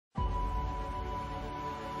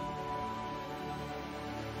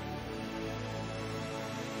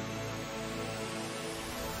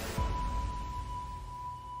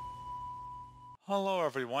Hello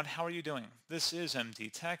everyone, how are you doing? This is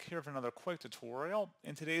MD Tech here for another quick tutorial.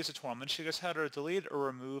 In today's tutorial, I'm going to show you guys how to delete or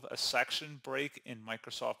remove a section break in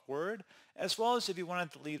Microsoft Word, as well as if you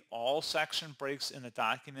want to delete all section breaks in the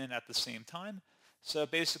document at the same time. So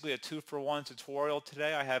basically a 2-for-1 tutorial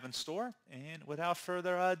today I have in store, and without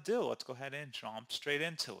further ado, let's go ahead and jump straight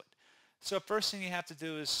into it. So first thing you have to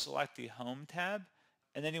do is select the Home tab,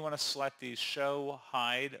 and then you want to select the Show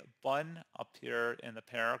Hide button up here in the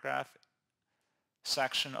paragraph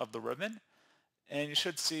section of the ribbon, and you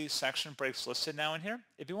should see section breaks listed now in here.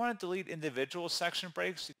 If you want to delete individual section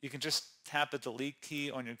breaks, you can just tap the delete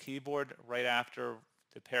key on your keyboard right after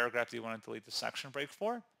the paragraph that you want to delete the section break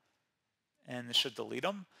for, and it should delete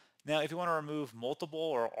them. Now, if you want to remove multiple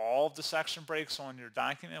or all of the section breaks on your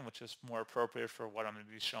document, which is more appropriate for what I'm going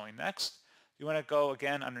to be showing next, you want to go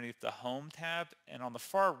again underneath the Home tab, and on the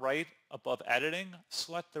far right above Editing,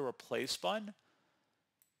 select the Replace button.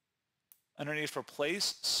 Underneath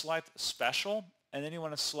Replace, select Special, and then you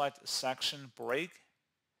want to select Section Break.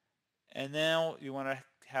 And now you want to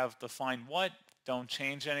have Define What, don't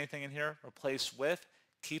change anything in here. Replace With,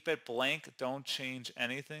 keep it blank, don't change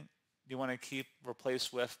anything. You want to keep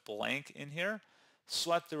Replace With blank in here.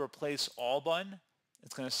 Select the Replace All button.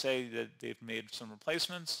 It's going to say that they've made some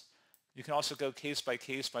replacements. You can also go case by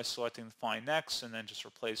selecting Find Next and then just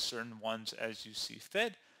replace certain ones as you see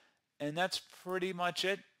fit. And that's pretty much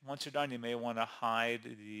it. Once you're done, you may want to hide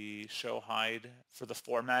the Show Hide for the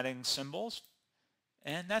formatting symbols.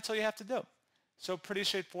 And that's all you have to do. So pretty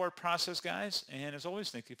straightforward process, guys. And as always,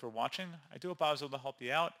 thank you for watching. I do hope I was able to help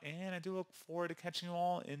you out. And I do look forward to catching you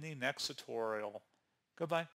all in the next tutorial. Goodbye.